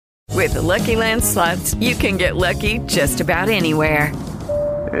With the Lucky Land Slots, you can get lucky just about anywhere.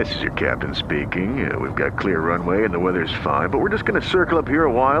 This is your captain speaking. We've got clear runway and the weather's fine, but we're just going to circle up here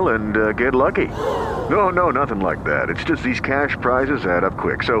a while and get lucky. No, nothing like that. It's just these cash prizes add up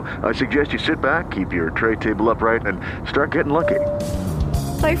quick. So I suggest you sit back, keep your tray table upright, and start getting lucky.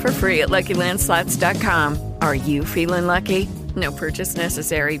 Play for free at LuckyLandSlots.com. Are you feeling lucky? No purchase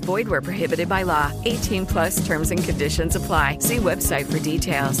necessary. Void where prohibited by law. 18 plus terms and conditions apply. See website for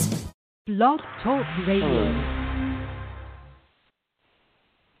details. Blog Talk Radio.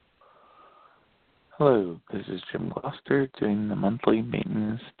 Hello, this is JimGlos Sep doing the monthly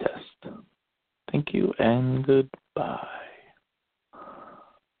maintenance test. Thank you and goodbye.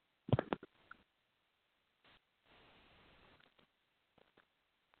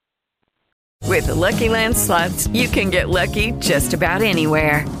 With the Lucky Land Slots, you can get lucky just about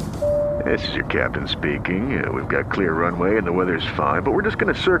anywhere. This is your captain speaking. We've got clear runway and the weather's fine, but we're just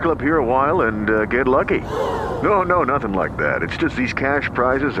going to circle up here a while and get lucky. No, nothing like that. It's just these cash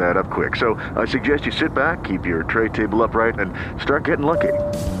prizes add up quick. So I suggest you sit back, keep your tray table upright, and start getting lucky.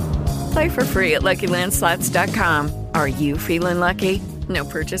 Play for free at LuckyLandSlots.com. Are you feeling lucky? No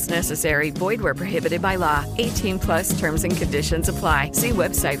purchase necessary. Void where prohibited by law. 18 plus terms and conditions apply. See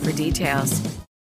website for details.